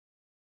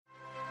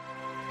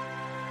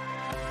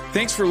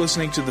Thanks for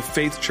listening to the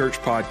Faith Church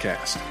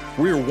podcast.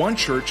 We are one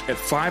church at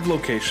 5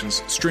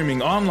 locations,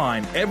 streaming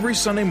online every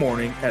Sunday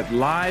morning at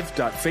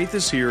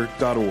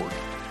live.faithishere.org.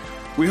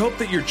 We hope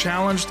that you're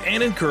challenged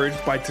and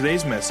encouraged by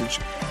today's message,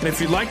 and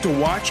if you'd like to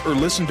watch or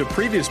listen to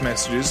previous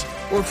messages,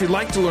 or if you'd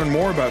like to learn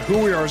more about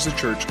who we are as a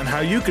church and how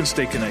you can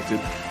stay connected,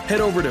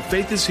 head over to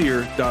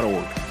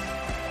faithishere.org.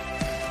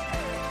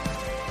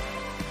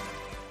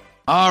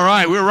 All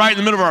right, we're right in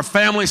the middle of our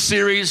family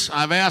series.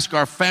 I've asked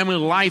our family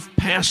life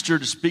pastor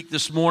to speak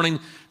this morning,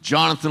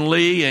 Jonathan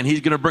Lee, and he's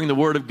going to bring the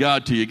Word of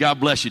God to you. God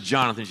bless you,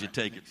 Jonathan, as you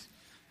take it.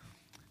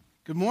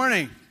 Good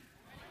morning.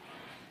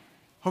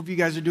 Hope you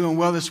guys are doing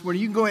well this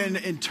morning. You can go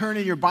ahead and turn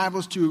in your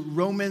Bibles to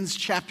Romans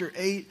chapter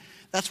 8.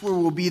 That's where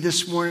we'll be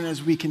this morning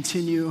as we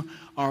continue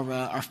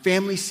our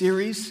family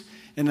series.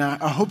 And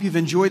I hope you've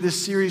enjoyed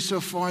this series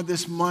so far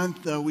this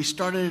month. We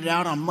started it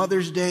out on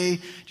Mother's Day,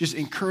 just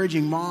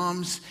encouraging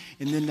moms.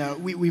 And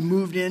then we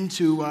moved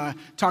into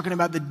talking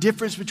about the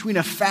difference between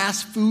a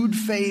fast food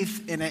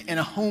faith and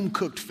a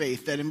home-cooked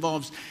faith that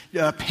involves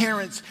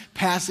parents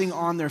passing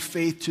on their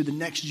faith to the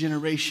next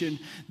generation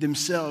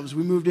themselves.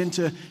 We moved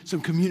into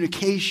some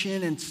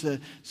communication and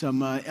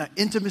some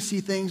intimacy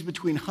things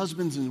between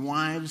husbands and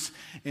wives.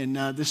 And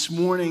this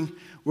morning,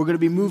 we're going to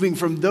be moving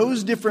from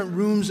those different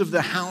rooms of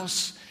the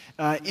house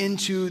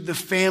into the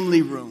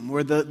family room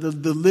or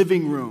the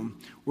living room,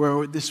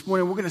 where this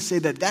morning we're going to say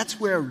that's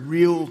where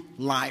real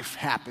life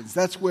happens.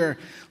 That's where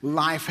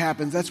life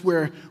happens. That's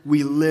where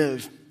we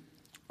live.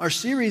 Our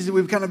series that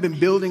we've kind of been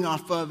building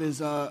off of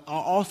is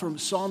all from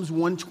Psalms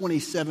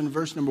 127,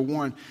 verse number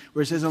 1,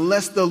 where it says,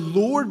 "Unless the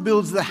Lord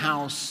builds the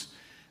house,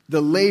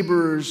 the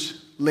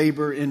laborers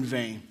labor in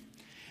vain."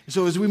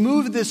 So as we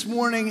move this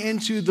morning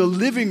into the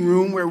living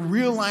room where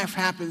real life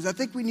happens, I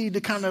think we need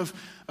to kind of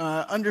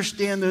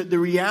understand that the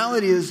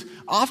reality is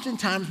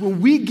oftentimes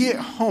when we get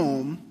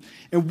home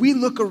and we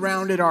look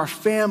around at our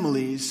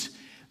families,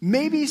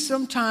 maybe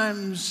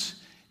sometimes,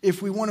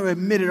 if we want to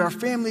admit it, our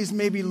families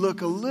maybe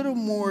look a little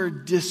more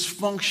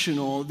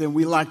dysfunctional than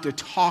we like to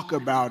talk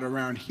about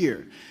around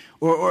here.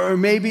 Or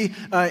maybe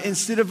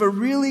instead of a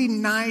really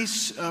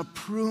nice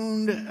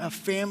pruned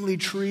family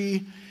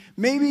tree,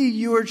 maybe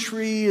your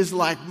tree is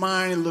like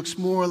mine and looks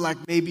more like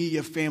maybe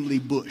a family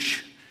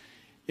bush.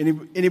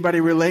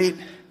 Anybody relate?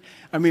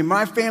 I mean,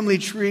 my family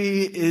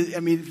tree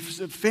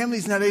is,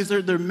 families nowadays,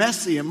 they're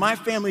messy, and my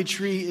family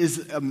tree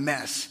is a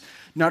mess.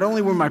 Not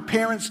only were my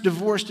parents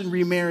divorced and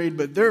remarried,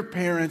 but their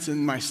parents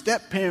and my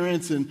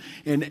step-parents, and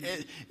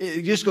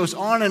it just goes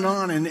on.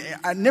 And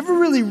I never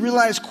really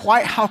realized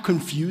quite how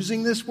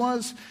confusing this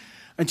was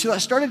until I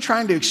started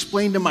trying to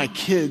explain to my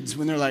kids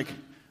when they're like,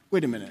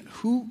 wait a minute,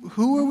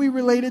 who are we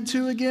related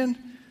to again?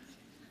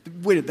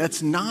 Wait,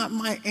 that's not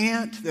my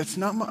aunt, that's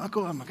not my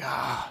uncle. I'm like,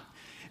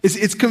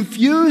 It's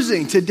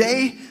confusing.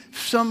 Today,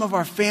 some of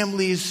our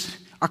families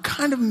are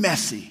kind of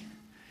messy.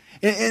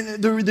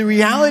 And the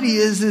reality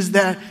is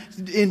that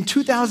in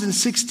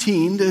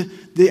 2016,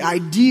 the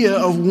idea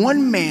of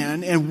one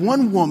man and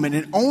one woman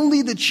and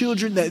only the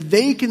children that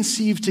they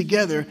conceive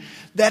together,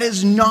 that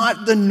is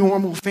not the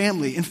normal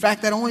family. In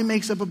fact, that only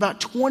makes up about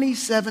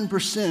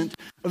 27%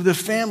 of the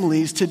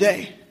families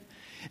today.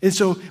 And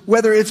so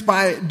whether it's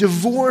by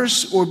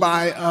divorce or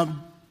by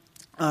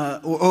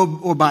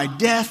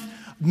death,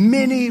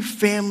 many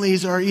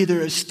families are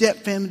either a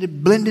step family,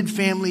 blended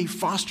family,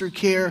 foster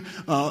care,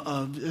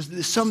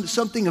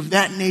 something of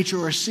that nature,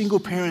 or a single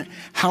parent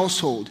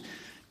household.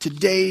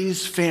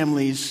 Today's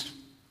families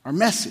are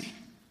messy.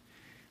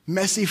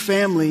 Messy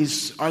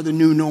families are the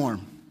new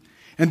norm.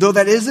 And though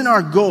that isn't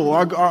our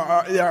goal,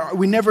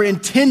 we never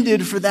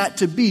intended for that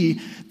to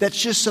be, that's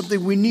just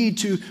something we need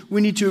to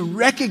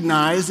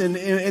recognize. And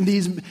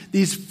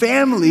these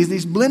families,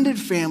 these blended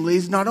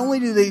families, not only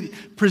do they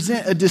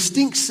present a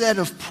distinct set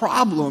of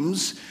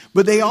problems,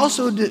 but they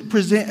also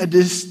present a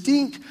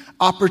distinct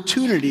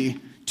opportunity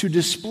to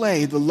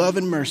display the love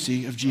and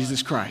mercy of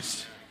Jesus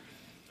Christ.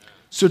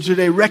 So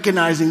today,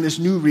 recognizing this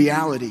new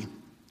reality,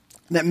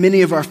 that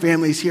many of our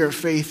families here at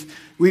Faith,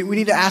 we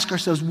need to ask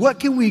ourselves, what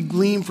can we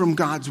glean from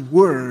God's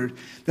Word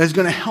that's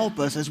going to help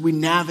us as we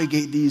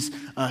navigate these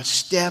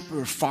step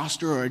or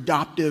foster or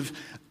adoptive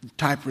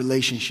type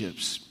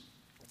relationships?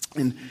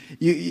 And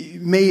you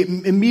may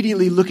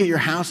immediately look at your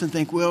house and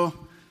think, well,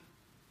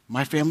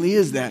 my family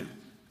is that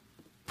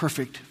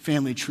perfect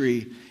family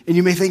tree. And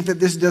you may think that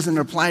this doesn't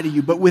apply to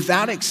you, but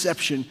without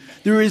exception,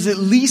 there is at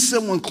least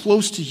someone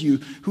close to you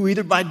who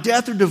either by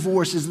death or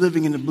divorce is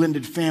living in a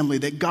blended family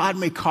that God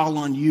may call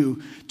on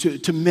you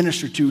to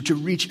minister to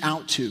reach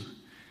out to.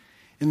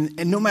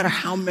 And no matter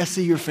how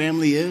messy your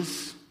family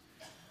is,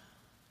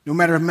 no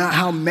matter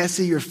how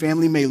messy your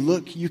family may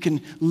look, you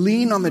can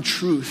lean on the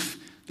truth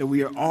that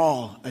we are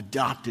all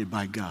adopted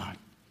by God.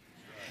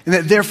 And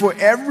that therefore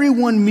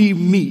everyone we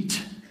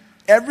meet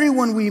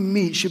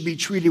should be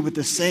treated with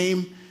the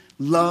same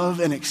love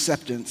and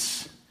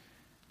acceptance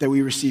that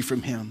we receive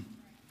from Him.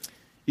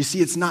 You see,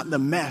 it's not the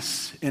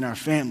mess in our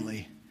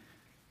family,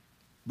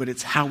 but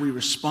it's how we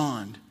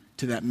respond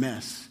to that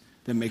mess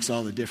that makes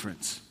all the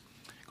difference.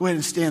 Go ahead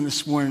and stand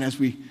this morning as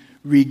we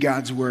read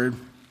God's Word.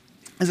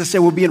 As I said,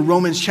 we'll be in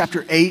Romans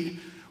chapter 8.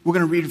 We're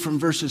going to read from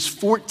verses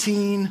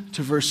 14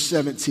 to verse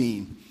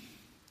 17.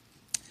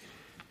 It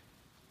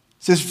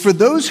says, "For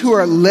those who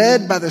are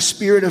led by the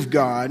Spirit of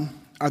God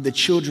are the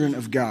children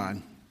of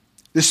God.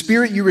 The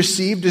Spirit you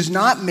received does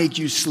not make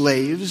you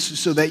slaves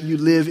so that you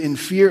live in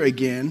fear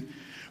again.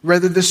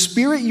 Rather, the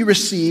Spirit you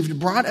received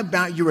brought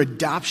about your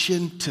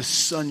adoption to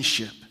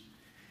sonship.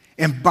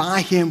 And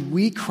by him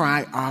we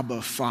cry,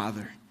 Abba,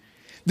 Father.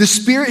 The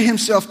Spirit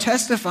himself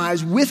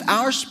testifies with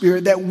our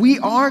spirit that we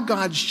are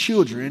God's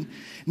children.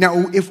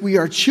 Now, if we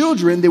are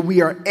children, then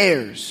we are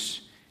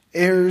heirs,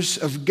 heirs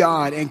of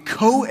God and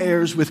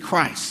co-heirs with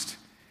Christ.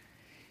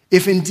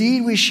 If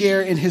indeed we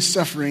share in his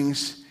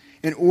sufferings,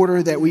 in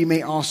order that we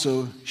may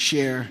also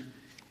share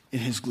in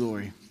his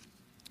glory."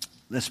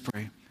 Let's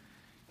pray.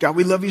 God,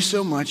 we love you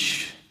so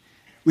much.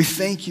 We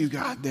thank you,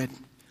 God, that,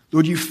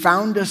 Lord, you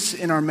found us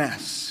in our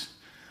mess.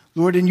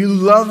 Lord, and you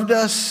loved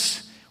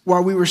us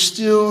while we were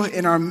still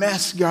in our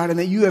mess, God, and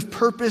that you have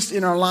purposed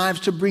in our lives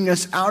to bring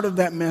us out of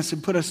that mess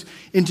and put us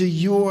into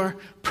your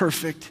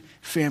perfect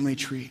family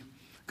tree.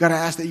 God, I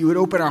ask that you would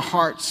open our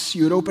hearts,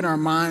 you would open our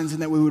minds,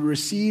 and that we would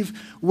receive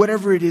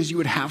whatever it is you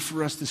would have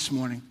for us this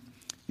morning.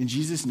 In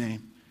Jesus'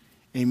 name,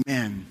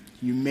 amen.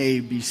 You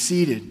may be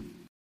seated.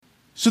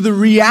 So the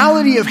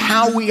reality of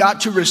how we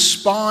ought to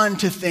respond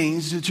to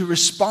things, to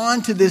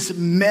respond to this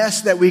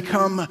mess that we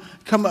come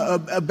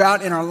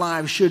about in our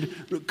lives,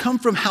 should come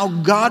from how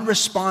God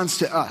responds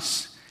to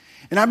us.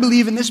 And I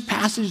believe in this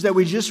passage that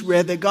we just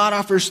read that God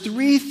offers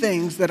three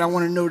things that I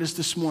want to notice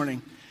this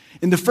morning.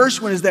 And the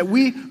first one is that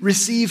we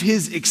receive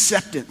his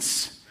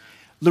acceptance.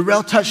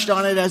 Laurel touched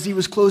on it as he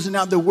was closing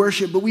out the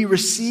worship, but we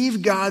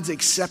receive God's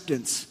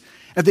acceptance.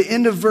 At the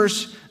end of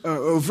verse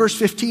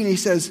 15, he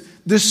says,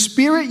 "The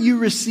Spirit you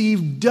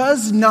received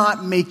does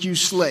not make you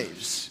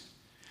slaves,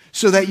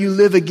 so that you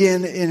live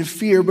again in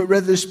fear, but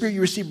rather the Spirit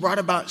you received brought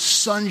about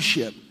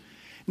sonship."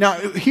 Now,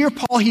 here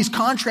Paul, he's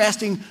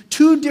contrasting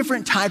two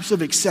different types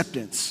of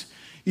acceptance.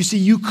 You see,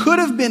 you could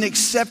have been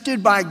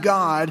accepted by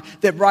God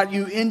that brought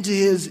you into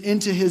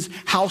his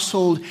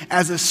household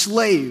as a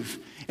slave.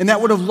 And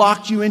that would have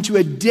locked you into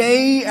a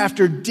day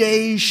after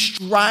day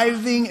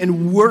striving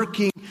and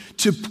working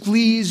to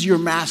please your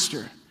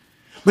master.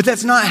 But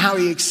that's not how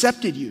he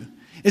accepted you.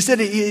 Instead,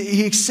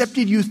 he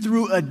accepted you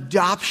through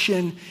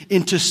adoption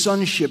into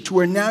sonship, to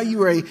where now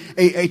you are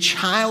a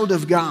child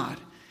of God.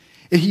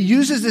 And he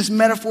uses this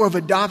metaphor of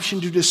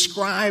adoption to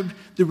describe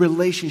the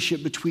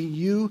relationship between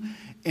you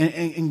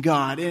and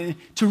God. And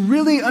to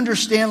really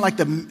understand like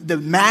the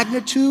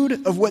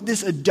magnitude of what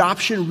this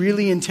adoption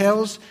really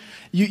entails,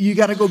 you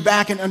got to go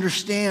back and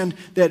understand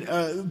that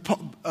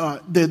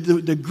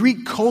the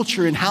Greek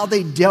culture and how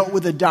they dealt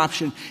with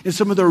adoption and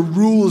some of their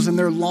rules and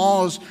their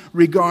laws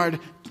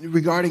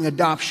regarding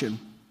adoption.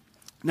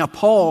 Now,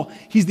 Paul,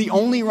 he's the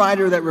only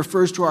writer that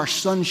refers to our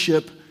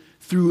sonship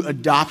through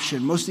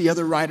adoption. Most of the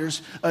other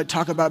writers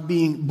talk about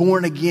being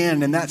born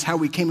again, and that's how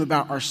we came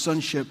about our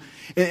sonship.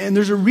 And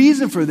there's a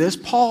reason for this.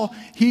 Paul,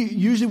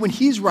 usually when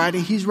he's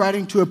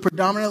writing to a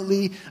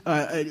predominantly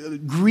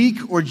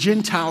Greek or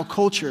Gentile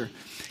culture.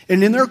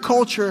 And in their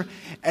culture,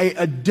 an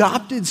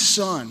adopted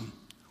son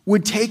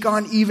would take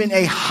on even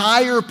a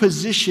higher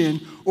position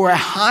or a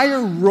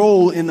higher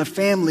role in the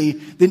family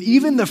than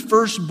even the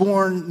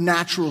firstborn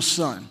natural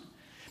son,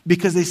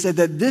 because they said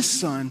that this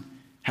son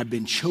had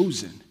been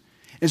chosen.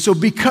 And so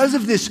because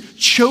of this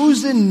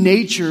chosen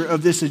nature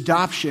of this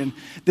adoption,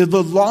 the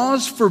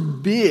laws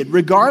forbid,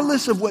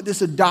 regardless of what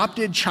this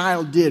adopted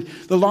child did,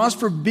 the laws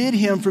forbid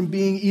him from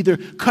being either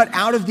cut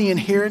out of the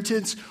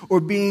inheritance or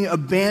being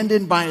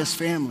abandoned by his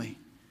family.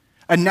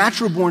 A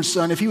natural born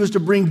son, if he was to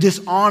bring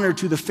dishonor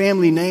to the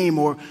family name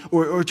or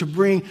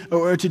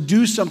to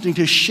do something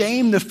to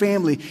shame the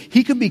family,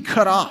 he could be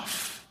cut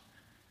off,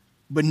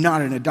 but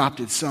not an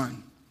adopted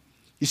son.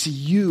 You see,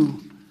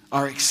 you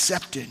are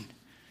accepted.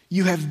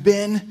 You have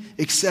been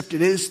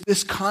accepted. It is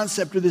this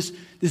concept or this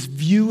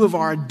view of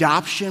our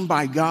adoption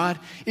by God.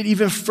 It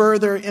even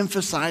further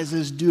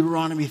emphasizes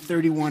Deuteronomy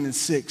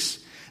 31:6.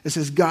 It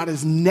says, God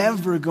is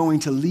never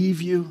going to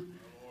leave you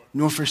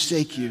nor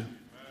forsake you.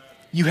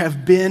 You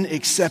have been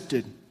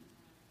accepted.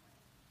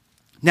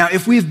 Now,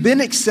 if we've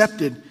been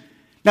accepted,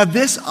 now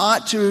this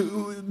ought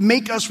to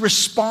make us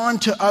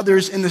respond to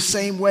others in the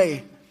same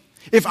way.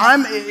 If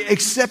I'm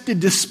accepted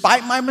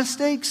despite my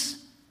mistakes,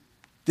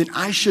 then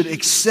I should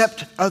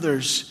accept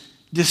others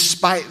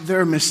despite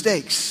their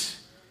mistakes.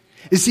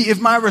 You see, if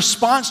my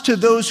response to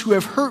those who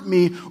have hurt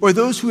me or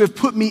those who have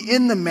put me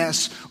in the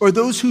mess or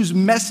those whose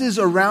messes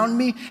around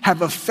me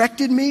have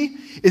affected me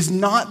is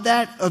not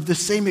that of the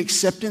same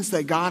acceptance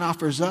that God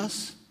offers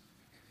us,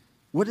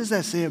 what does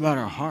that say about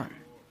our heart?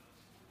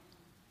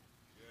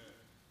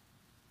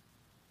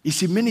 You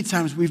see, many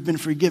times we've been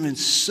forgiven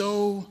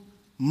so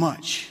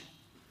much,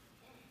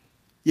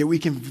 yet we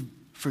can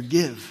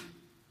forgive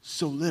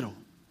so little.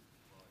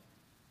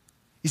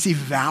 You see,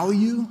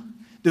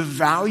 the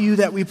value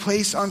that we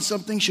place on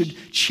something should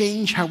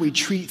change how we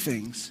treat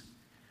things.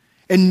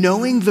 And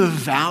knowing the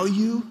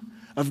value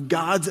of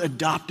God's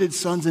adopted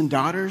sons and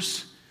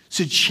daughters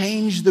to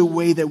change the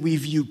way that we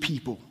view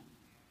people.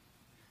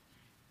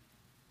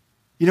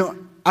 You know,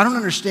 I don't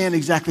understand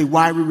exactly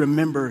why we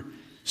remember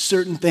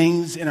certain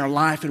things in our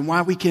life and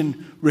why we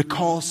can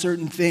recall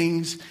certain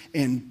things.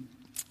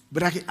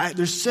 But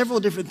there's several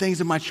different things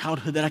in my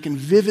childhood that I can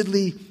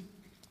vividly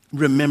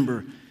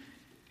remember.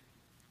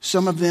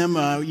 Some of them,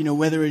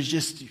 whether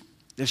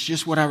that's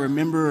just what I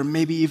remember, or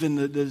maybe even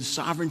the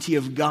sovereignty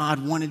of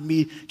God wanted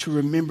me to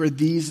remember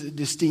these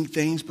distinct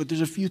things. But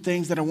there's a few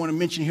things that I want to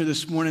mention here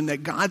this morning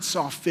that God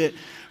saw fit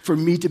for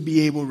me to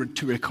be able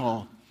to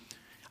recall.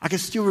 I can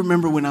still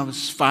remember when I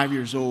was 5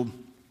 years old,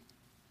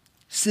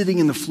 sitting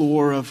in the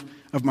floor of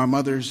my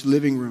mother's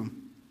living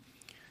room.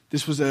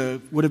 This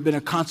would have been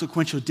a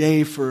consequential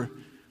day for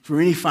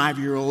any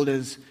 5-year-old,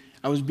 as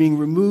I was being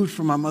removed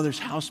from my mother's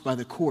house by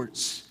the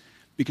courts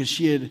because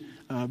she had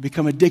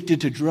become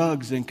addicted to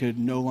drugs and could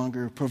no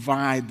longer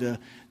provide the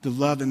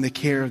love and the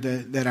care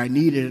that I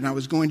needed. And I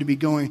was going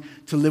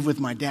to live with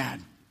my dad.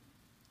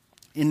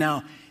 And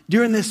now,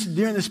 during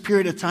this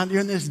period of time,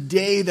 during this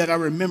day that I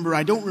remember,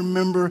 I don't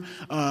remember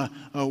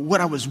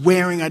what I was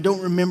wearing. I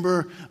don't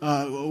remember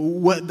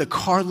what the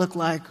car looked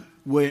like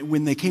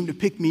when they came to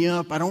pick me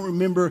up. I don't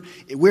remember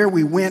where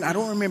we went. I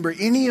don't remember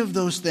any of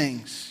those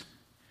things.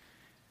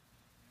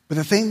 But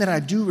the thing that I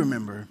do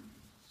remember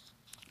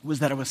was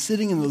that I was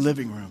sitting in the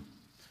living room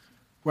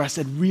where I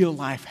said real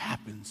life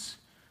happens,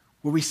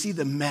 where we see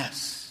the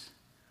mess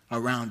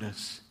around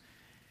us.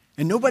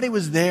 And nobody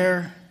was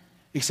there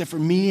except for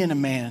me and a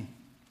man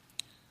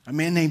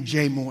named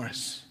Jay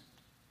Morris,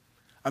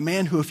 a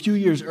man who a few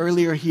years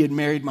earlier he had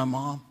married my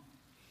mom.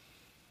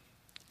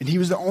 And he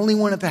was the only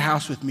one at the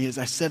house with me as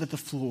I sat at the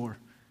floor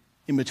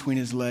in between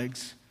his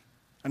legs.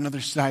 Another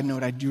side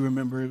note I do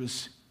remember, he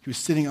was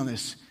sitting on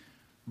this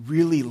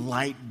really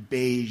light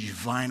beige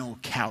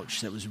vinyl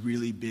couch that was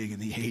really big in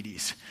the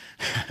 80s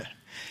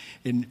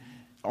and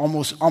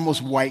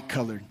almost white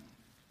colored.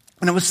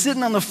 And I was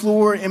sitting on the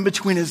floor in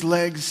between his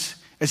legs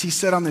as he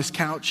sat on this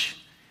couch.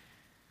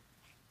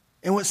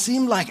 And what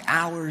seemed like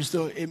hours,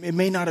 though it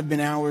may not have been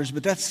hours,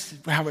 but that's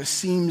how it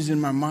seems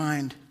in my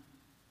mind.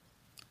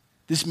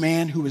 This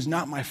man who was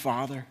not my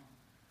father,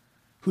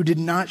 who did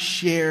not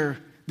share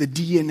the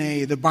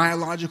DNA, the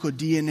biological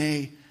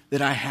DNA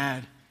that I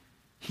had,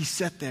 he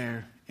sat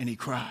there and he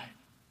cried.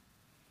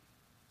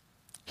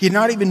 He had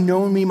not even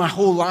known me my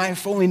whole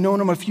life, only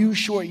known him a few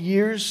short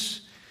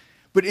years.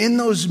 But in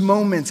those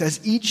moments, as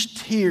each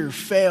tear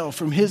fell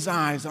from his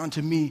eyes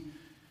onto me,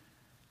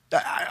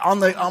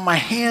 on my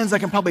hands, I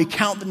can probably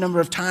count the number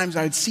of times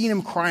I had seen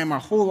him cry in my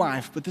whole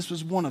life, but this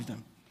was one of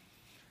them.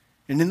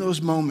 And in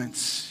those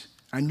moments,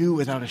 I knew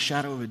without a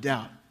shadow of a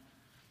doubt,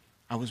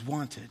 I was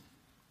wanted.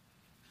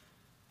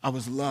 I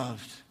was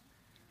loved.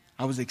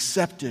 I was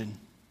accepted.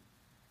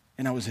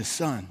 And I was his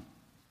son.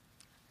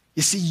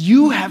 You see,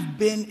 you have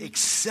been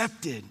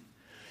accepted.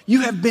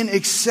 You have been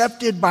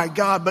accepted by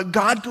God, but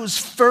God goes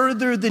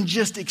further than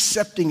just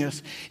accepting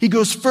us. He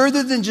goes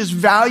further than just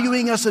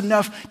valuing us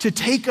enough to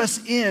take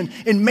us in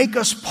and make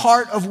us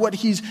part of what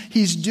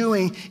he's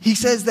doing. He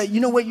says that,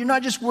 you know what, you're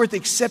not just worth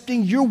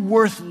accepting, you're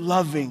worth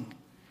loving.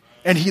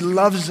 And he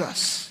loves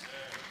us.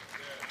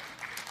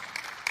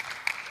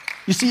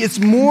 You see, it's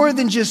more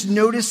than just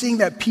noticing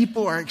that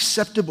people are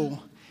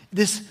acceptable.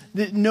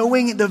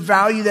 Knowing the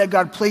value that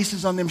God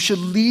places on them should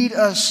lead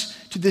us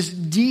to this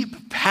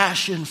deep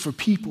passion for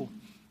people.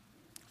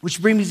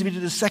 Which brings me to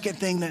the second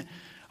thing that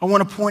I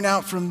want to point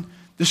out from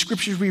the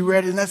scriptures we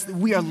read, and that's that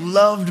we are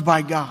loved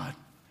by God.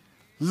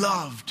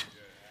 Loved.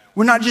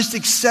 We're not just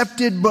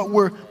accepted, but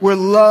we're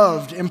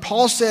loved. And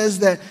Paul says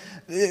that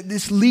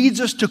this leads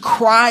us to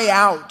cry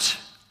out,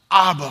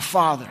 Abba,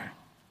 Father.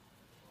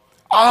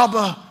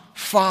 Abba,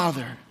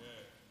 Father.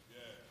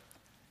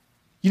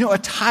 You know, a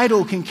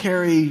title can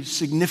carry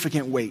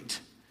significant weight.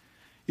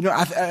 You know,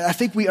 I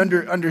think we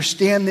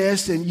understand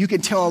this, and you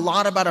can tell a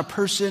lot about a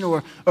person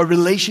or a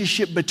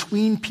relationship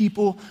between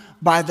people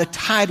by the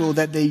title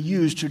that they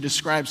use to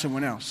describe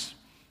someone else.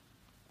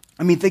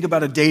 I mean, think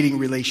about a dating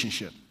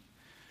relationship.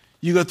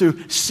 You go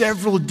through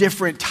several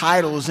different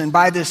titles, and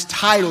by this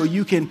title,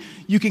 you can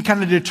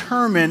kind of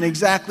determine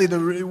exactly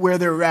where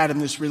they're at in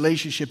this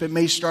relationship. It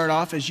may start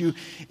off as you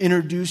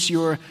introduce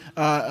your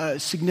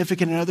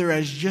significant other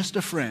as just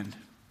a friend.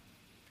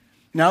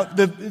 Now,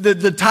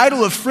 the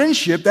title of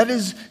friendship, that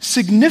is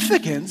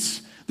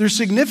significance. There's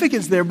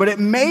significance there, but it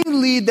may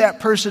lead that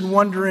person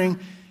wondering,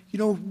 you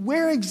know,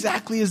 where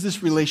exactly is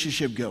this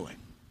relationship going?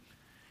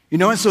 You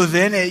know, and so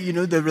then,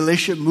 the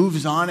relationship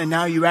moves on, and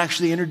now you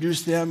actually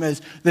introduce them as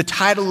the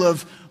title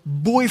of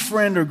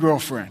boyfriend or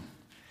girlfriend.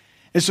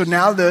 And so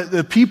now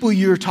the people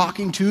you're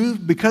talking to,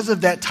 because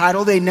of that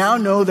title, they now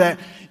know that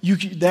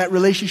that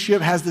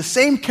relationship has the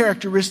same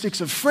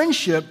characteristics of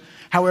friendship.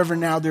 However,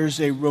 now there's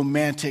a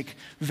romantic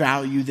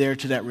value there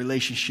to that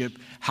relationship.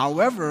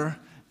 However,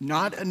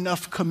 not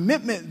enough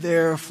commitment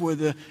there for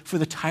the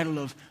title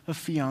of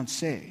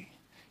fiancé.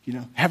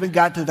 Haven't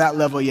got to that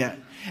level yet.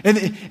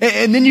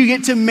 And then you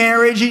get to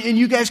marriage, and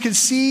you guys can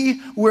see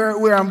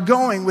where I'm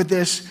going with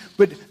this,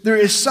 but there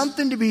is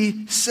something to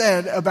be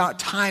said about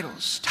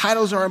titles.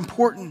 Titles are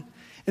important.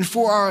 And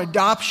for our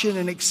adoption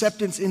and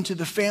acceptance into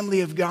the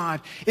family of God,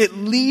 it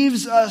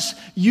leaves us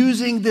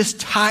using this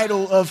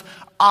title of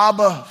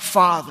Abba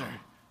Father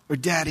or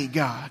Daddy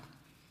God.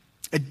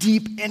 A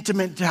deep,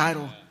 intimate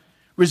title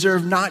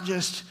reserved not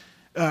just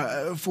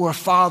for a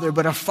father,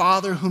 but a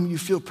father whom you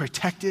feel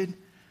protected,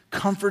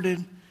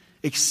 comforted,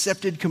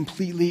 accepted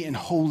completely and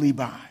wholly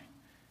by.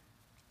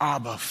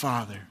 Abba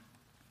Father.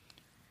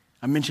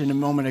 I mentioned a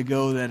moment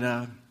ago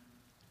that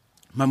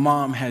my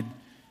mom had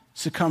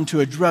succumbed to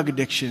a drug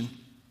addiction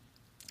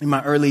in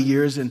my early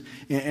years, and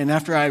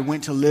after I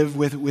went to live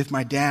with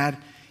my dad,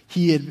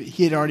 he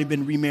had already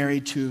been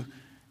remarried to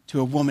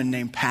a woman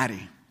named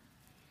Patty.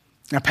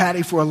 Now,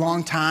 Patty, for a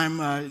long time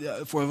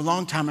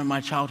in my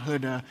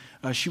childhood,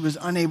 she was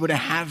unable to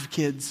have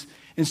kids,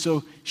 and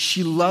so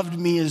she loved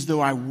me as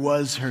though I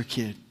was her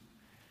kid.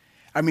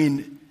 I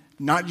mean,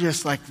 not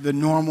just like the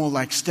normal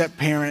like step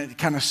parent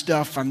kind of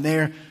stuff. I'm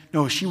there.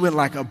 No, she went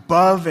like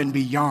above and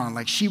beyond.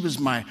 Like she was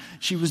my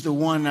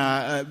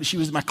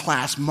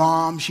class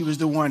mom. She was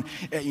the one,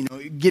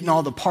 getting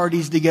all the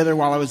parties together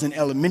while I was in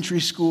elementary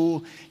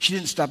school. She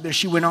didn't stop there.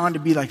 She went on to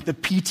be like the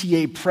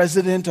PTA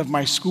president of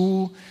my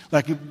school.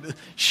 Like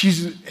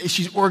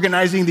she's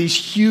organizing these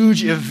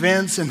huge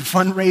events and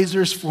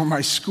fundraisers for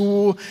my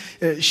school.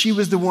 She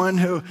was the one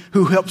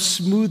who helped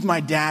smooth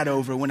my dad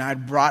over when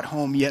I'd brought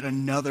home yet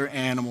another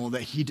animal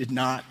that he did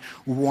not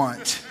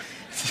want.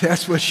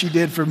 That's what she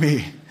did for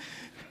me.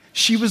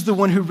 She was the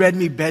one who read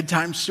me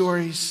bedtime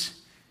stories.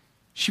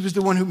 She was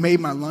the one who made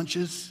my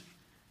lunches,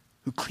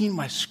 who cleaned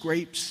my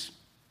scrapes,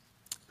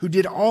 who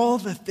did all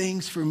the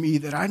things for me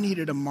that I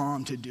needed a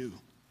mom to do.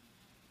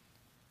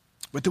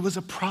 But there was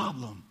a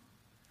problem.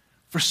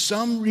 For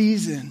some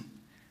reason,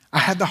 I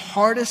had the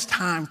hardest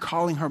time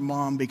calling her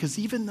mom because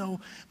even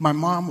though my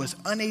mom was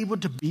unable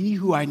to be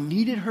who I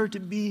needed her to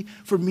be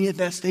for me at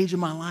that stage of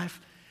my life,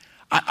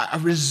 I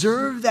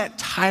reserved that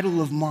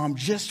title of mom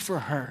just for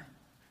her.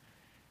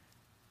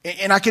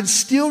 And I can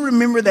still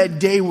remember that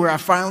day where I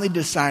finally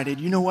decided,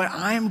 you know what,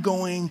 I am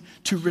going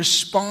to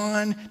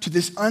respond to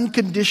this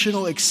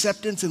unconditional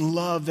acceptance and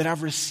love that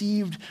I've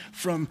received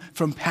from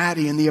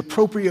Patty in the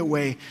appropriate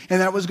way.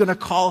 And I was going to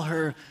call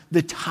her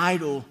the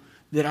title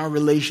that our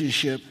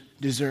relationship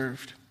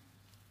deserved.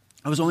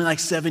 I was only like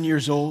 7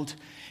 years old,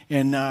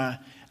 and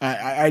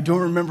I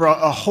don't remember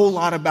a whole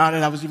lot about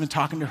it. I was even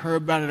talking to her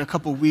about it a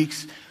couple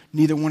weeks.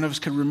 Neither one of us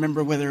could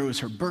remember whether it was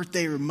her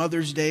birthday or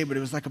Mother's Day, but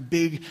it was like a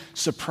big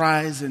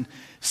surprise. And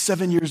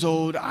 7 years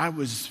old, I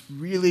was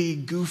really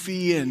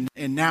goofy. And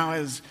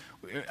now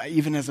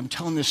even as I'm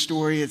telling this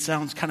story, it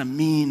sounds kind of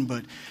mean,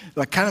 but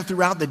like kind of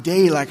throughout the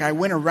day, like I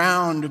went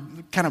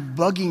around kind of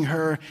bugging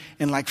her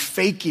and like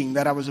faking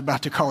that I was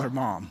about to call her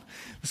mom.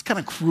 It's kind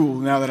of cruel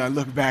now that I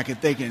look back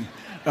and thinking,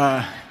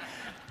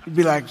 it'd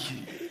be like,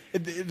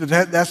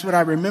 that's what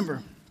I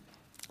remember.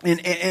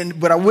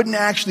 But I wouldn't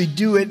actually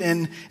do it,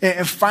 and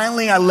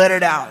finally I let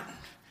it out.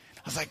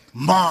 I was like,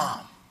 Mom.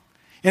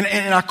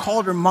 And I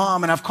called her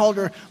Mom, and I've called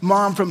her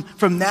Mom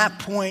from that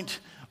point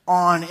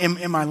on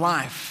in my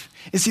life.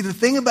 And see, the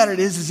thing about it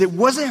is it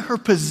wasn't her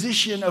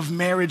position of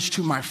marriage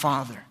to my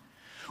father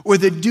or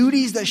the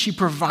duties that she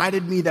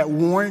provided me that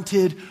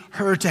warranted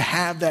her to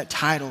have that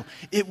title.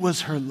 It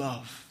was her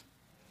love.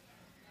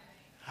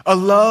 A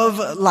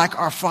love like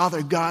our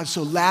Father God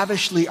so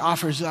lavishly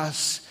offers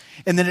us.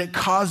 And then it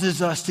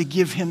causes us to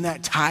give him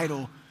that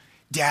title,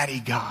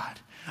 Daddy God,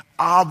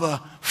 Abba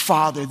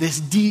Father, this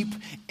deep,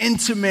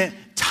 intimate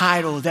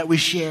title that we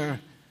share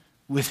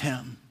with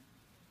him.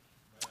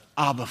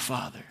 Abba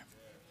Father.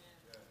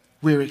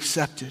 We are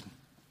accepted.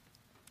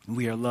 And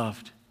we are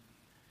loved.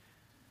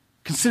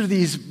 Consider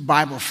these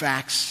Bible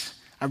facts.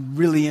 I'm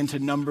really into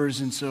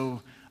numbers, and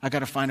so I got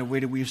to find a way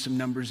to weave some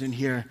numbers in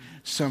here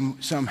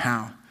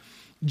somehow.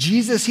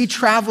 Jesus, he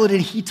traveled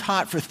and he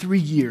taught for 3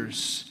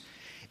 years.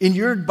 In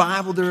your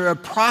Bible, there are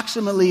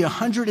approximately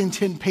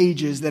 110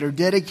 pages that are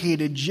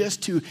dedicated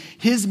just to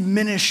his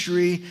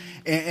ministry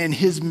and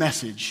his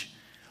message.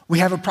 We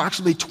have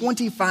approximately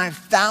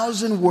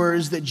 25,000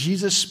 words that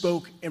Jesus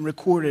spoke and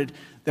recorded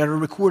that are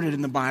recorded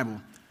in the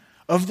Bible.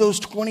 Of those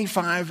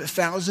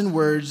 25,000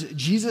 words,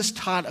 Jesus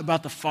taught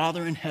about the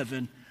Father in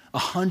heaven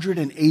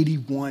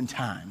 181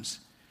 times.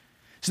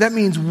 So that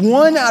means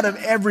 1 out of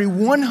every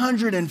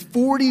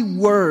 140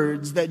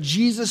 words that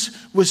Jesus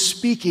was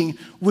speaking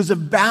was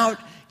about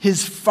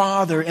his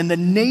Father and the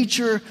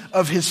nature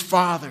of his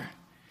Father.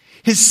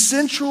 His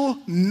central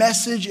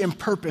message and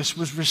purpose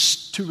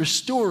was to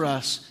restore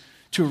us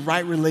to a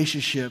right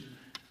relationship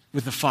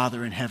with the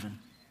Father in heaven.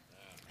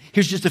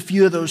 Here's just a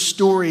few of those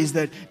stories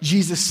that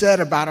Jesus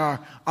said about our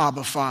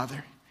Abba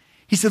Father.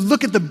 He said,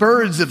 look at the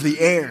birds of the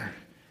air.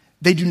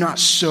 They do not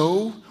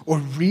sow or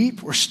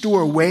reap or store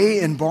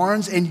away in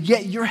barns, and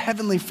yet your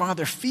heavenly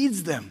Father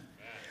feeds them.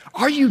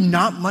 Are you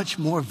not much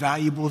more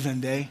valuable than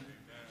they?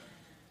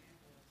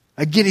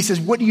 Again, he says,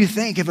 what do you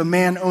think if a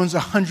man owns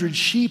 100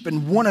 sheep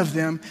and one of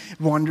them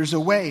wanders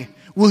away?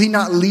 Will he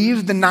not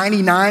leave the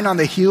 99 on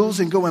the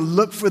hills and go and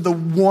look for the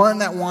one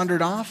that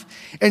wandered off?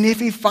 And if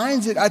he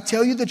finds it, I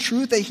tell you the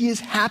truth that he is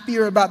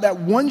happier about that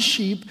one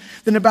sheep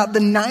than about the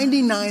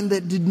 99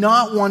 that did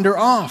not wander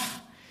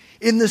off.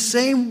 In the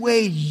same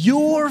way,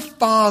 your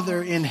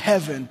Father in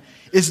heaven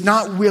is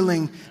not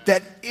willing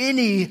that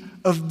any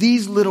of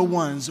these little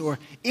ones or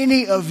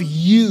any of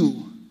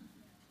you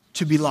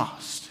to be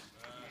lost.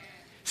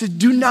 He said,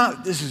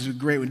 this is a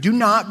great one, do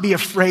not be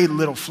afraid,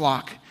 little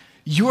flock.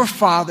 Your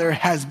Father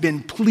has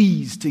been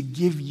pleased to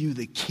give you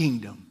the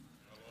kingdom.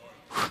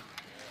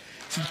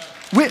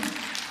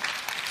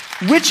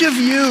 Which of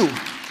you,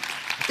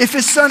 if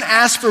his son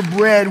asks for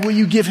bread, will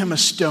you give him a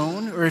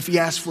stone? Or if he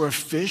asks for a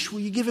fish, will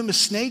you give him a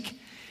snake?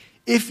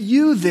 If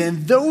you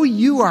then, though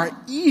you are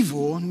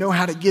evil, know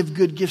how to give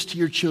good gifts to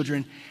your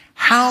children,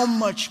 how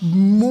much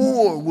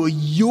more will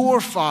your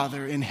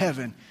Father in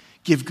heaven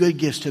give good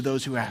gifts to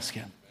those who ask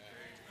him?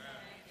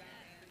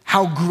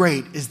 How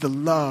great is the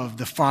love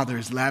the Father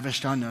has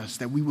lavished on us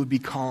that we would be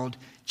called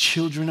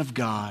children of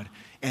God,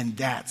 and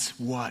that's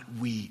what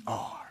we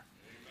are.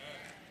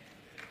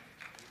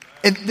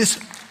 And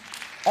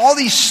all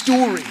these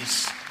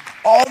stories,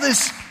 all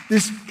this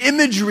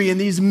imagery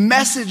and these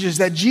messages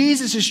that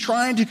Jesus is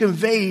trying to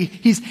convey,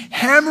 he's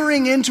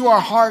hammering into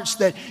our hearts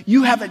that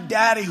you have a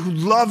daddy who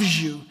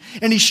loves you,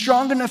 and he's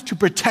strong enough to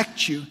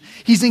protect you.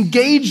 He's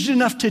engaged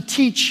enough to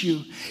teach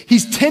you.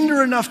 He's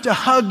tender enough to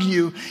hug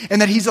you,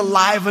 and that he's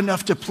alive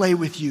enough to play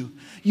with you.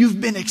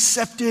 You've been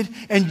accepted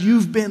and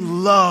you've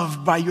been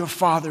loved by your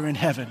Father in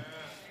heaven.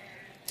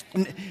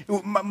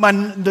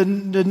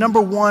 The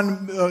number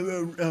one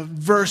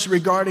verse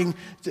regarding,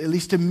 at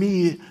least to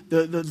me,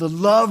 the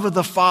love of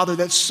the Father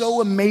that's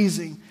so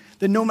amazing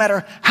that no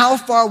matter how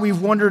far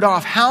we've wandered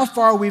off, how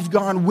far we've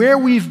gone, where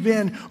we've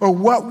been, or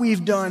what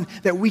we've done,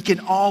 that we can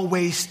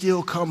always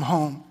still come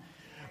home.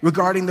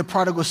 Regarding the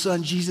prodigal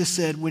son, Jesus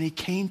said when he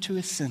came to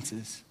his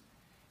senses,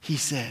 he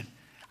said,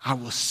 I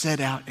will set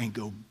out and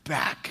go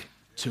back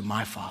to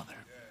my Father.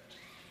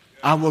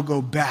 I will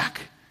go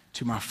back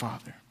to my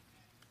Father.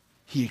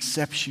 He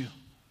accepts you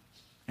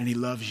and he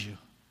loves you.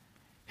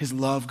 His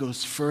love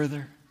goes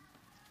further.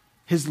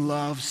 His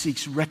love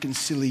seeks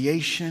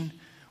reconciliation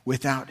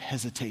without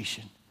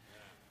hesitation.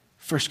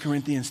 1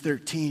 Corinthians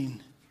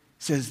 13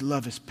 says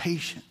love is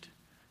patient.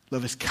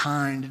 Love is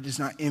kind. It does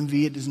not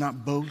envy. It does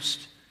not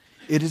boast.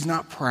 It is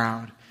not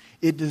proud.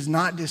 It does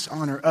not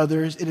dishonor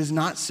others. It is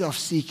not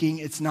self-seeking.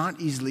 It's not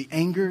easily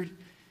angered.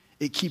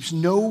 It keeps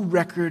no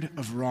record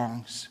of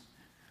wrongs.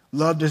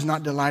 Love does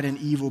not delight in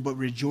evil, but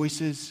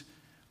rejoices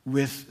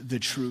with the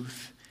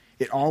truth.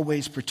 It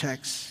always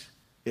protects.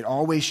 It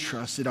always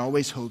trusts. It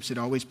always hopes. It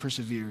always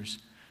perseveres.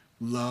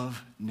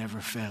 Love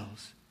never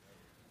fails.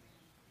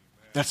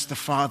 That's the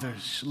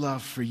Father's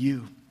love for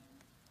you.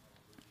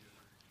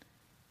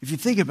 If you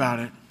think about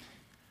it,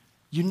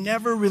 you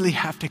never really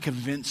have to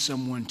convince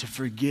someone to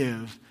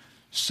forgive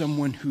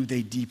someone who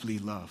they deeply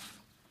love.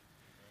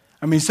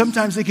 I mean,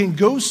 sometimes they can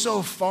go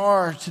so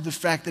far to the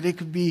fact that it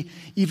could be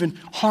even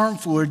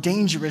harmful or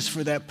dangerous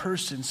for that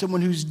person.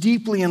 Someone who's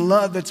deeply in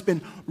love that's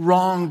been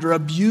wronged or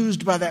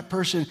abused by that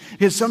person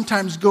can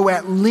sometimes go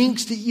at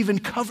lengths to even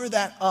cover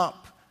that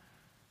up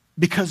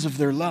because of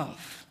their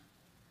love.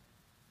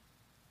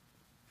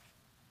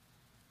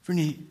 For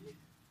any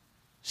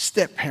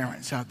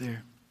step-parents out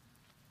there,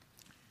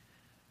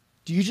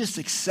 do you just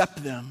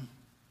accept them,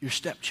 your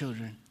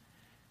stepchildren,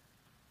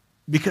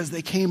 because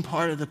they came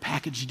part of the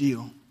package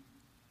deal?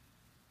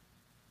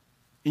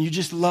 And you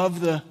just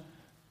love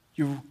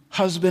your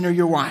husband or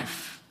your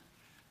wife?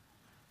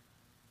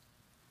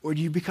 Or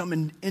do you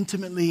become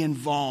intimately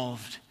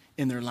involved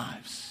in their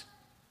lives?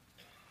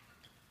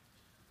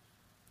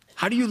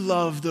 How do you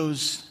love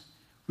those,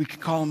 we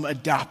could call them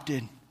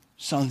adopted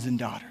sons and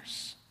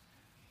daughters?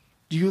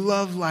 Do you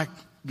love like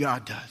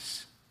God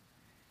does?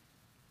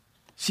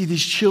 See,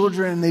 these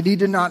children, they need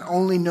to not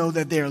only know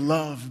that they are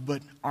loved,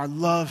 but our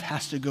love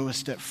has to go a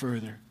step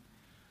further.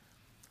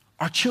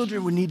 Our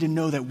children would need to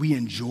know that we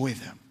enjoy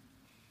them.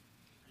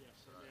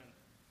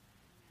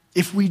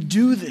 If we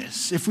do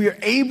this, if we are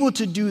able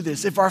to do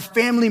this, if our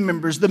family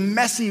members, the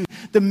messy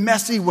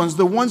ones,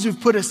 the ones who've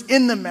put us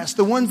in the mess,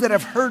 the ones that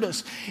have hurt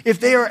us,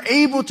 if they are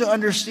able to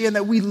understand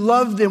that we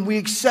love them, we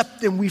accept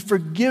them, we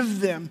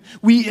forgive them,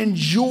 we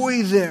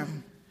enjoy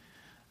them,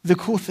 the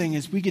cool thing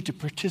is we get to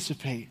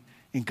participate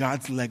in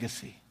God's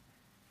legacy.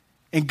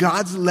 And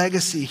God's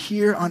legacy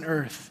here on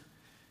earth.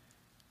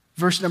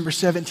 Verse number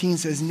 17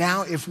 says,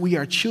 now if we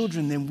are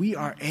children, then we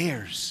are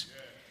heirs.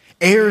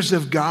 Heirs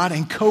of God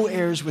and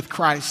co-heirs with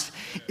Christ,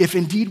 if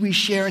indeed we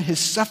share in his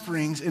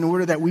sufferings in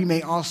order that we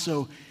may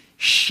also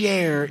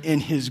share in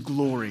his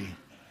glory.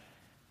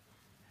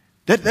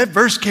 That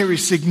verse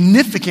carries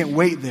significant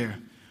weight there.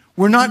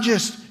 We're not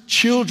just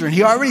children.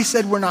 He already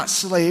said we're not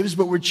slaves,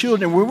 but we're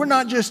children. We're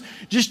not just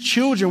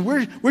children.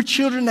 We're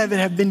children that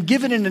have been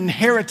given an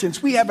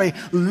inheritance. We have a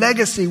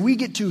legacy. We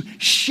get to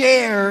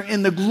share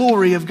in the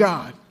glory of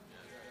God.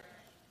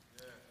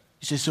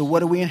 He says, so what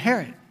do we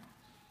inherit?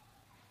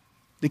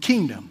 the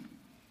kingdom.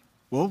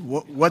 Well,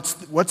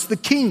 what's the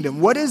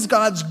kingdom? What is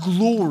God's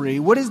glory?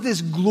 What is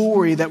this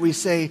glory that we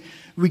say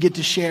we get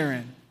to share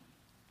in?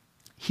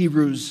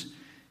 Hebrews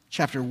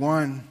chapter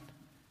 1,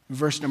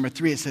 verse number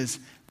 3, it says,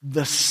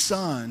 the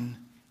Son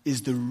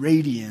is the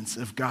radiance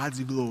of God's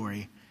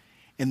glory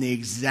and the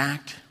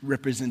exact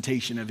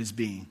representation of his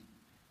being.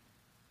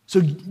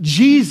 So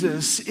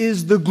Jesus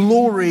is the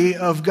glory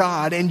of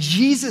God, and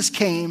Jesus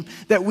came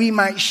that we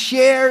might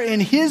share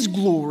in his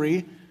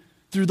glory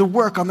through the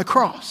work on the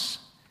cross.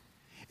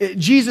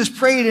 Jesus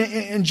prayed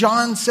in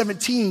John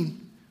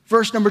 17,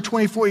 verse number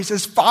 24. He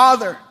says,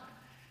 Father,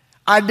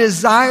 I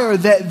desire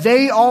that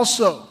they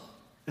also,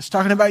 it's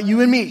talking about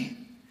you and me,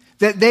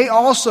 that they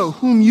also,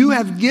 whom you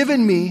have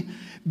given me,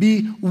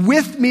 be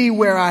with me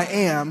where I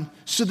am,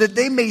 so that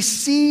they may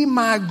see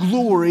my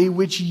glory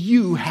which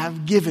you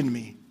have given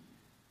me.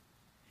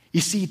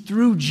 You see,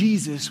 through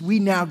Jesus, we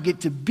now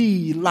get to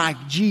be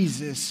like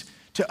Jesus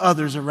to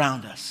others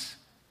around us.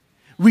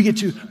 We get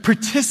to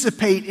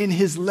participate in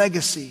his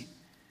legacy.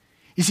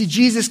 You see,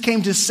 Jesus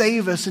came to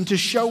save us and to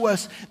show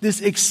us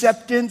this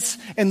acceptance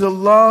and the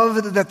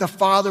love that the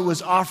Father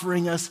was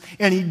offering us,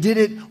 and he did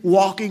it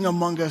walking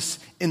among us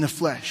in the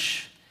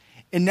flesh.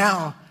 And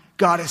now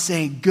God is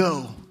saying,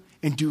 go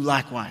and do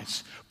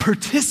likewise.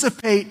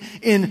 Participate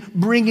in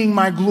bringing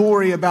my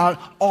glory about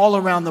all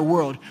around the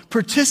world.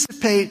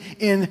 Participate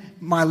in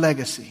my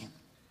legacy.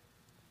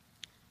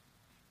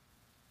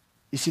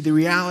 You see, the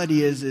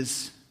reality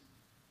is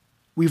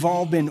we've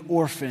all been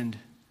orphaned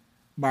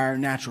by our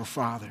natural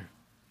father,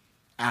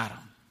 Adam.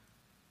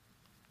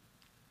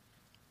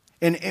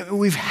 And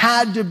we've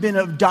had to have been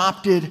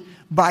adopted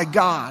by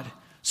God.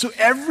 So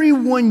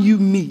everyone you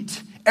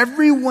meet,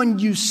 everyone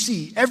you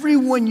see,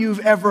 everyone you've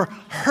ever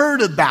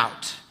heard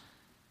about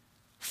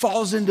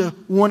falls into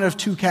one of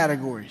two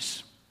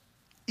categories.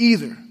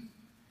 Either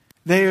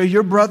they are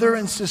your brother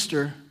and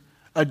sister,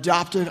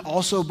 adopted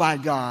also by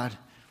God,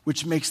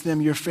 which makes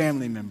them your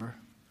family member,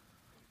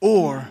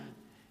 or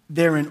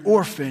they're an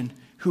orphan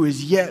who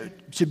is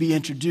yet to be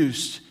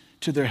introduced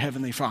to their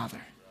heavenly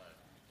Father.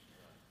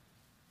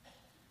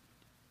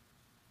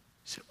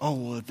 So,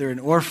 well, if they're an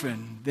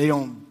orphan, they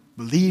don't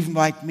believe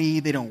like me,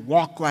 they don't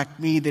walk like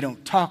me, they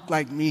don't talk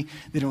like me,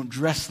 they don't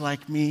dress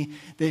like me.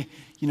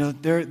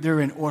 They're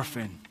an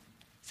orphan.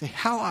 Say,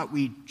 how ought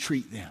we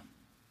treat them?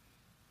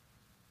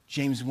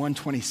 James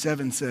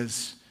 1:27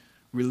 says,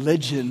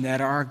 religion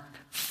that our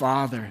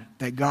Father,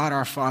 that God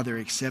our Father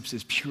accepts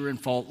as pure and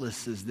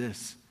faultless as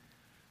this,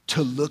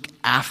 to look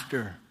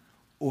after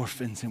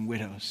orphans and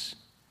widows,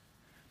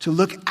 to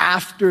look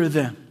after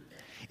them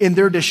in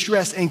their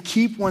distress and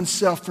keep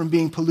oneself from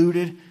being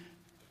polluted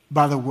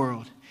by the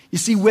world. You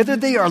see, whether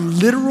they are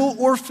literal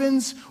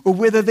orphans or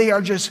whether they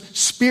are just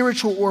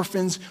spiritual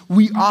orphans,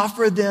 we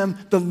offer them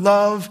the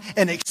love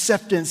and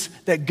acceptance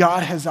that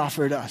God has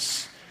offered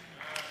us.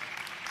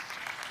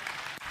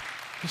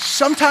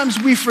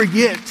 Sometimes we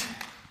forget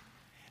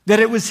that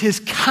it was his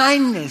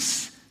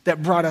kindness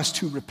that brought us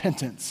to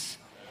repentance.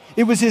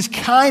 It was his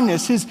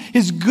kindness,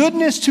 his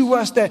goodness to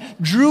us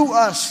that drew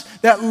us,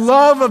 that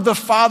love of the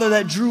Father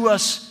that drew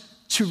us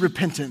to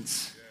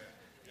repentance.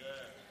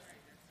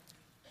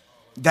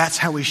 That's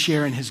how we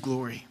share in his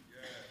glory.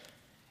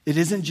 It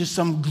isn't just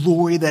some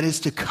glory that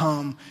is to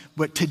come,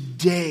 but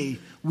today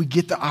we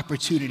get the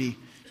opportunity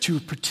to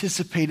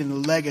participate in the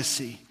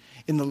legacy,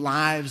 in the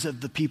lives of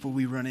the people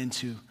we run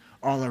into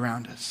all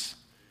around us.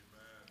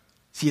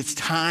 See, it's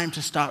time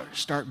to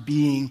start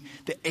being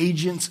the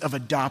agents of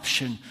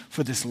adoption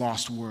for this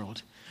lost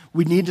world.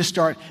 We need to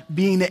start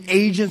being the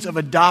agents of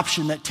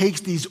adoption that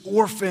takes these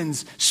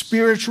orphans,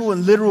 spiritual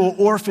and literal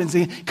orphans,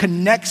 and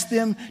connects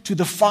them to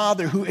the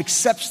Father who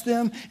accepts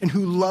them and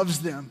who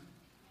loves them.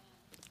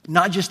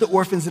 Not just the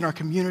orphans in our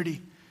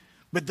community,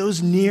 but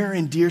those near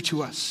and dear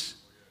to us.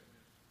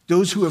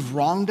 Those who have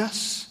wronged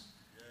us,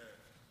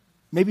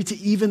 maybe to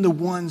even the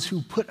ones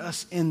who put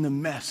us in the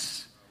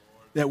mess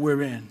that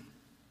we're in.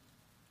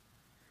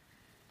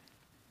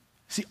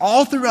 See,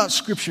 all throughout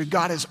Scripture,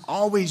 God has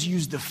always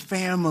used the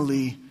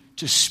family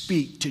to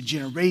speak to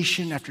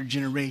generation after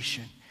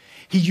generation.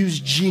 He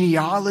used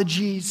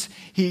genealogies.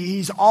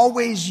 He's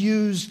always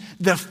used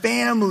the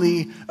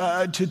family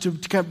to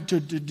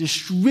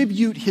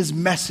distribute his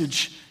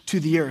message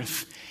to the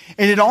earth.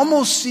 And it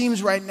almost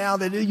seems right now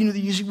that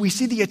we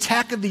see the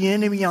attack of the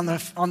enemy on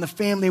the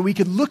family. We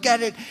could look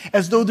at it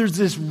as though there's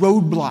this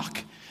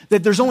roadblock.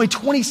 That there's only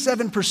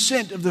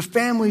 27% of the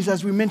families,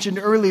 as we mentioned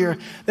earlier,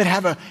 that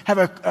have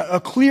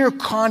a clear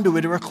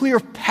conduit or a clear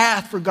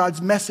path for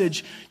God's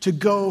message to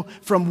go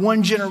from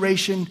one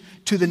generation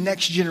to the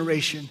next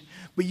generation.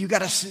 But you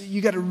got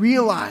to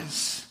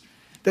realize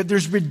that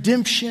there's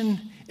redemption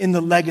in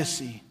the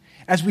legacy.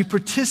 As we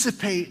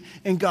participate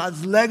in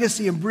God's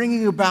legacy and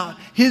bringing about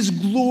his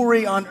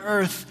glory on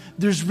earth,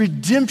 there's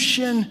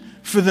redemption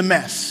for the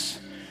mess.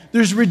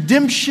 There's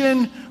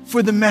redemption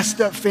for the messed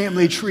up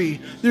family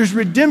tree. There's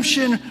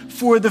redemption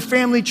for the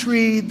family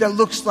tree that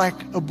looks like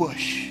a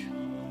bush.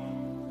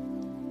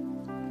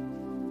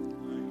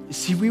 You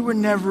see, we were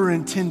never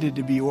intended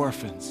to be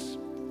orphans.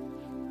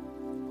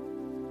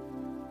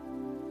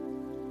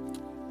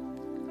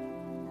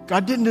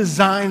 God didn't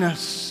design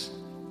us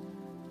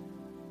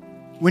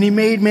when he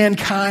made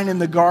mankind in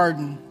the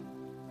garden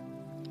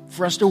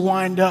for us to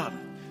wind up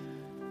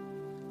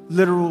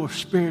literal or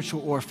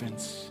spiritual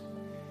orphans.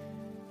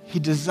 He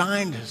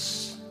designed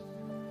us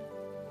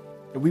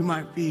that we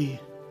might be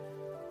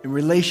in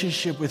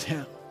relationship with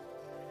him,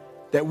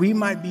 that we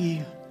might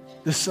be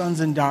the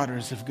sons and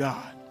daughters of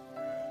God.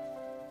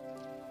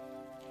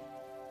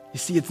 You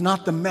see, it's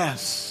not the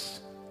mess,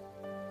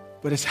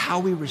 but it's how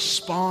we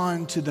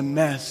respond to the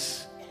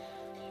mess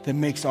that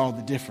makes all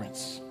the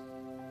difference.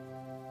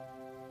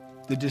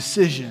 The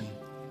decision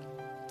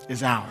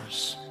is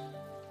ours.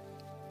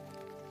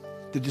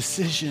 The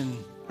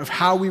decision of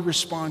how we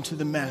respond to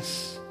the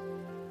mess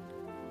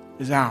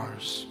is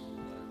ours.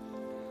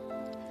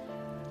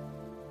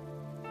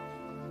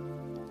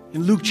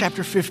 In Luke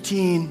chapter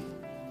 15,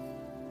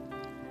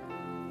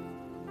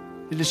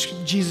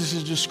 Jesus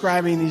is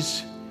describing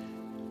these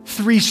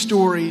 3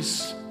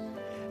 stories.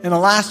 And the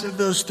last of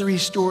those 3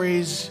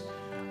 stories,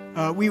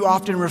 we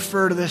often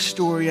refer to this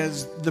story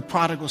as the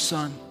prodigal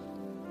son,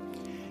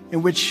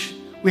 in which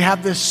we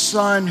have this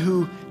son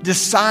who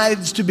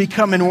decides to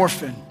become an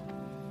orphan.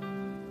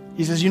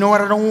 He says, you know what,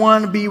 I don't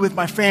want to be with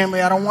my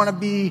family. I don't want to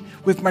be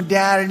with my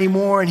dad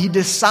anymore. And he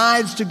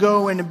decides to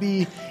go and to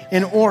be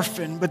an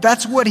orphan. But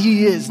that's what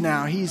he is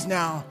now. He's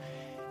now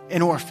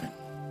an orphan.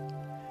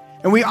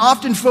 And we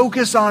often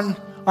focus on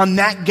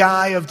that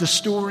guy of the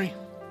story.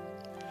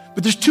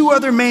 But there's 2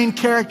 other main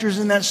characters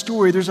in that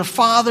story. There's a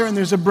father and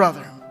there's a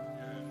brother.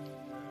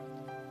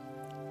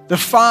 The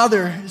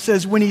father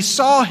says when he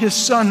saw his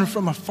son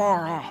from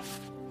afar off,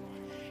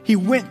 he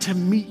went to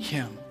meet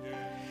him.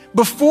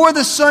 Before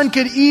the son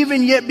could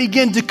even yet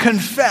begin to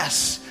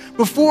confess,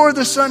 before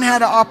the son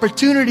had an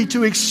opportunity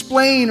to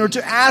explain or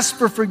to ask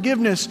for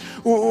forgiveness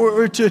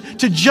or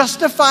to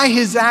justify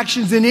his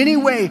actions in any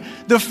way,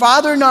 the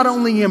father not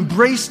only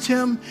embraced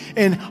him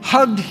and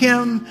hugged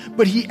him,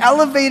 but he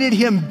elevated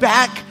him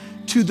back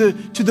to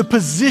the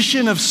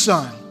position of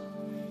son.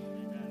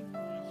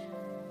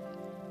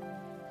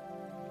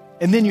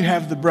 And then you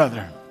have the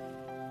brother.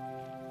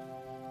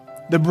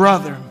 The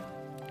brother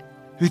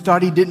who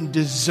thought he didn't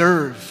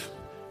deserve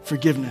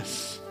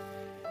forgiveness.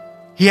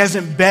 He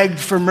hasn't begged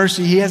for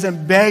mercy. He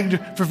hasn't begged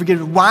for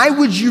forgiveness. Why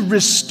would you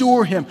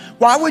restore him?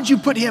 Why would you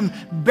put him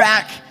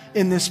back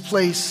in this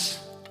place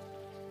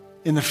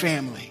in the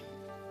family?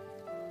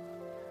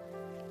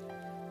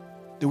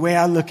 The way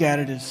I look at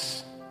it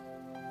is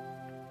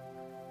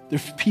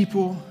there's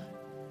people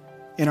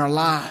in our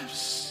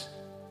lives.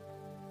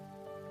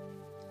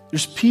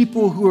 There's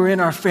people who are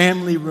in our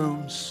family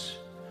rooms,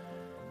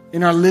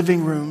 in our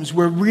living rooms,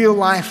 where real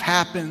life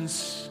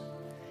happens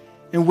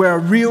and where a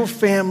real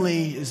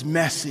family is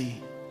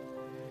messy,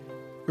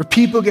 where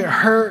people get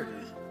hurt,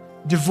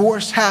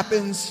 divorce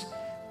happens,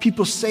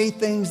 people say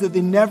things that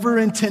they never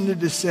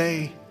intended to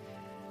say,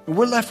 and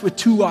we're left with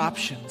 2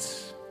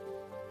 options.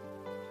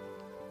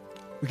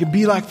 We can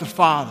be like the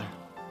father,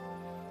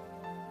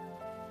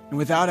 and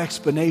without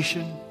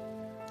explanation,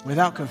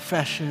 without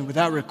confession,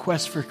 without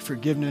request for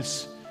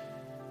forgiveness,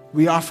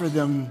 we offer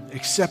them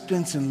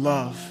acceptance and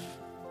love.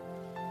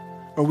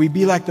 Or we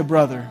be like the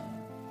brother,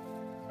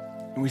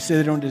 and we say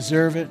they don't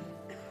deserve it,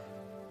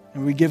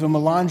 and we give them a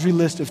laundry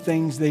list of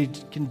things they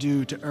can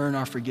do to earn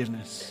our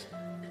forgiveness.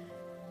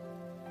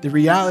 The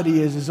reality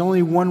is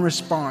only one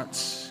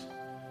response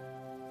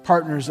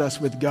partners us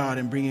with God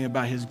in bringing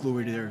about his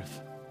glory to the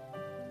earth.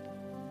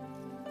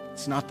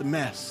 It's not the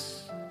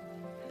mess.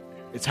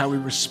 It's how we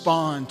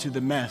respond to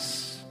the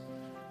mess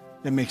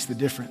that makes the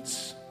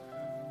difference.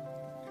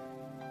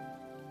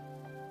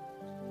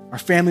 Our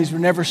families were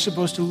never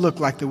supposed to look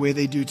like the way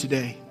they do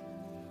today.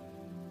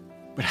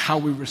 But how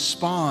we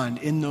respond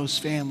in those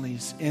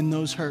families, in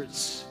those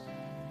hurts,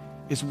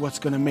 is what's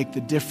going to make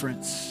the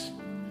difference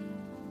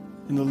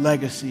in the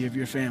legacy of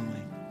your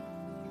family.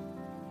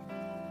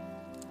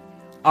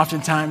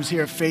 Oftentimes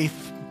here at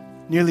Faith,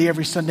 nearly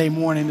every Sunday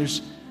morning,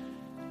 there's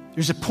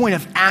a point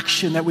of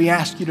action that we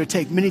ask you to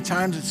take. Many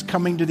times it's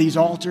coming to these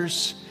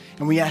altars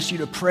and we ask you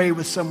to pray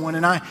with someone.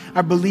 And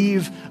I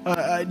believe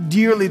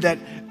dearly that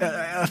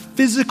a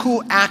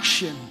physical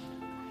action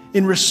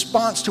in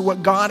response to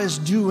what God is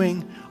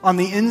doing on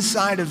the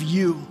inside of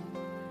you,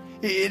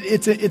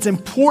 it's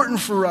important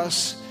for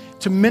us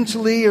to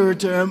mentally or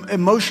to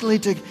emotionally,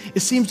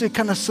 it seems to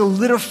kind of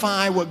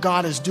solidify what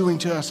God is doing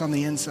to us on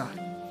the inside.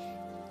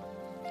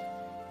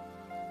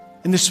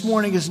 And this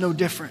morning is no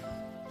different.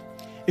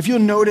 If you'll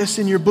notice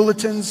in your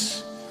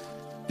bulletins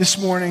this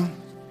morning,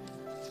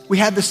 we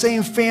had the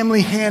same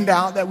family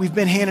handout that we've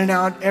been handing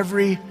out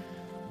every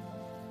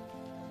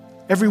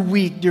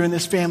week during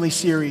this family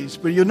series.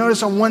 But you'll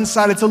notice on one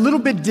side, it's a little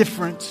bit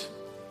different.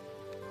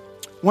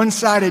 One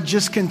side, it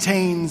just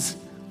contains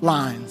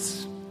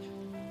lines.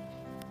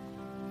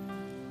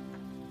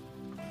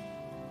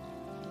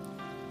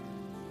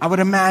 I would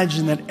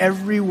imagine that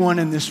everyone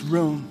in this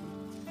room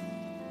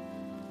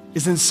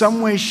is in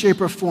some way, shape,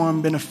 or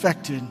form been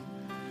affected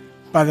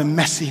by the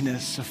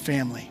messiness of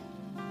family.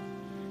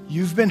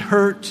 You've been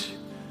hurt,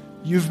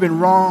 you've been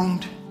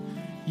wronged,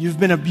 You've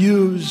been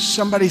abused.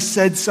 Somebody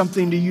said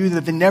something to you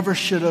that they never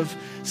should have.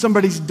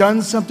 Somebody's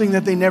done something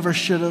that they never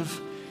should have.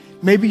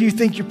 Maybe you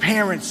think your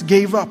parents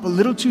gave up a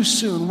little too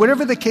soon.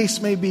 Whatever the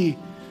case may be,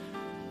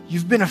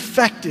 you've been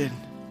affected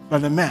by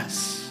the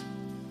mess.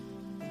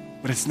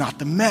 But it's not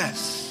the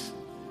mess.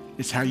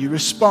 It's how you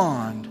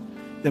respond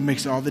that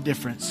makes all the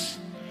difference.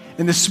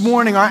 And this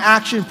morning, our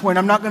action point,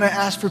 I'm not going to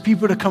ask for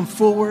people to come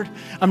forward.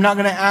 I'm not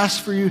going to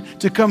ask for you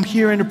to come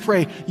here and to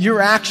pray. Your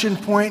action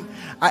point,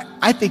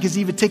 I think, is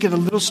even taken a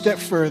little step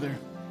further.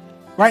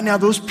 Right now,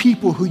 those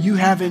people who you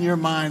have in your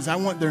minds, I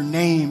want their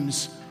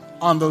names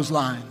on those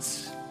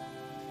lines.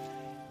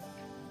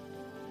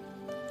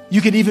 You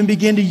could even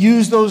begin to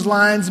use those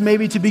lines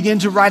maybe to begin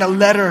to write a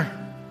letter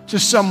to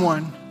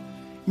someone.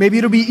 Maybe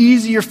it'll be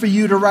easier for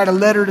you to write a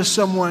letter to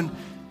someone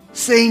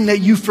saying that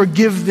you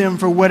forgive them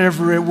for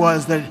whatever it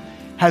was that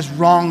has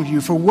wronged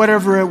you, for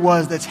whatever it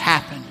was that's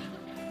happened.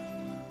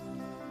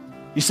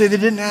 You say they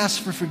didn't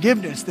ask for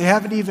forgiveness. They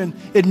haven't even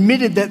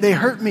admitted that they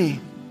hurt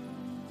me.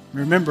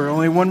 Remember,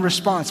 only one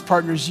response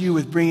partners you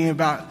with bringing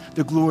about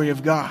the glory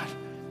of God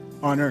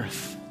on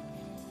earth.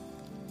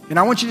 And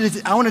I want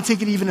to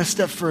take it even a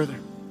step further.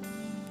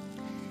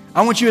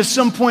 I want you at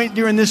some point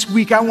during this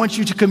week, I want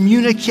you to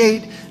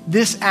communicate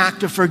this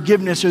act of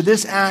forgiveness or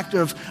this act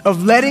of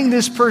letting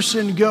this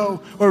person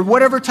go or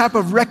whatever type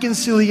of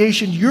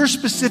reconciliation your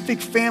specific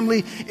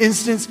family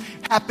instance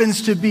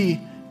happens to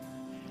be.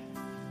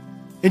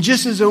 And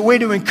just as a way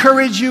to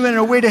encourage you and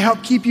a way to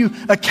help keep you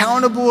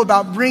accountable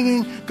about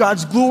bringing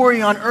God's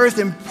glory on earth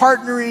and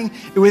partnering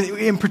with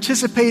and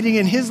participating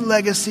in His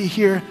legacy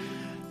here,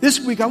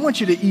 this week I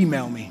want you to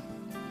email me.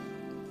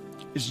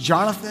 It's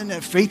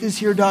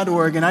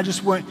Jonathan@faithishere.org, and I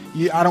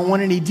don't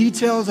want any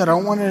details. I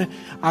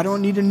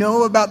don't need to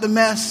know about the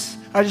mess.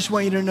 I just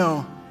want you to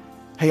know,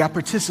 hey, I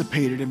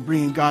participated in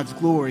bringing God's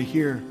glory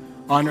here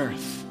on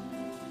earth.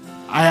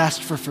 I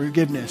asked for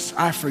forgiveness.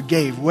 I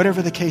forgave,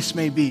 whatever the case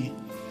may be.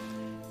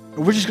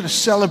 And we're just going to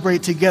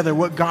celebrate together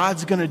what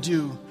God's going to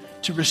do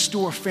to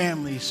restore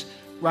families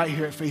right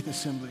here at Faith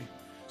Assembly.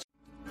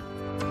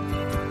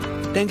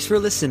 Thanks for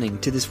listening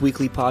to this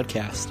weekly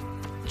podcast.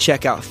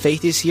 Check out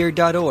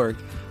faithishere.org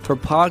for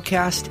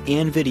podcasts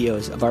and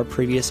videos of our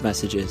previous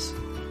messages.